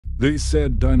They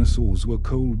said dinosaurs were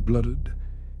cold-blooded.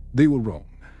 They were wrong.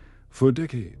 For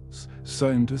decades,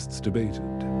 scientists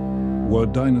debated, were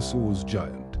dinosaurs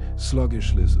giant,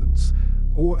 sluggish lizards,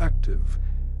 or active,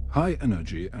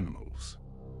 high-energy animals?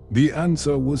 The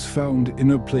answer was found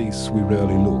in a place we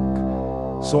rarely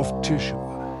look: soft tissue.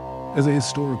 As a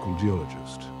historical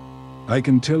geologist, I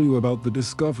can tell you about the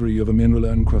discovery of a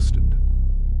mineral-encrusted,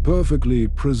 perfectly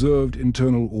preserved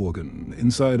internal organ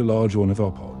inside a large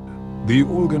ornithopod. The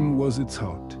organ was its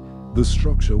heart. The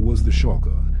structure was the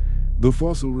shocker. The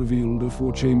fossil revealed a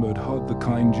four-chambered heart, the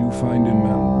kind you find in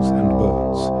mammals and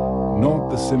birds, not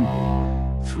the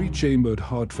simple three-chambered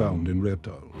heart found in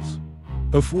reptiles.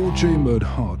 A four-chambered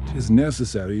heart is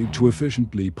necessary to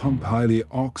efficiently pump highly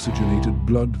oxygenated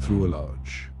blood through a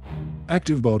large,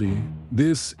 active body.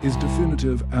 This is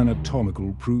definitive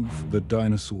anatomical proof that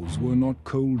dinosaurs were not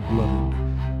cold-blooded.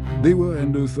 They were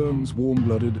endotherms,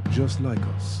 warm-blooded, just like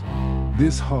us.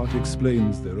 This heart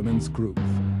explains their immense growth,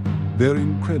 their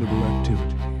incredible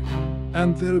activity,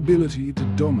 and their ability to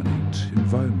dominate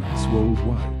environments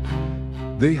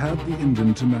worldwide. They had the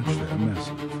engine to match their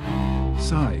massive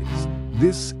size.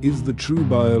 This is the true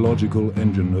biological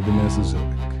engine of the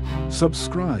Mesozoic.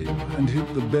 Subscribe and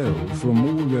hit the bell for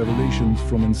more revelations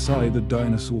from inside the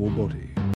dinosaur body.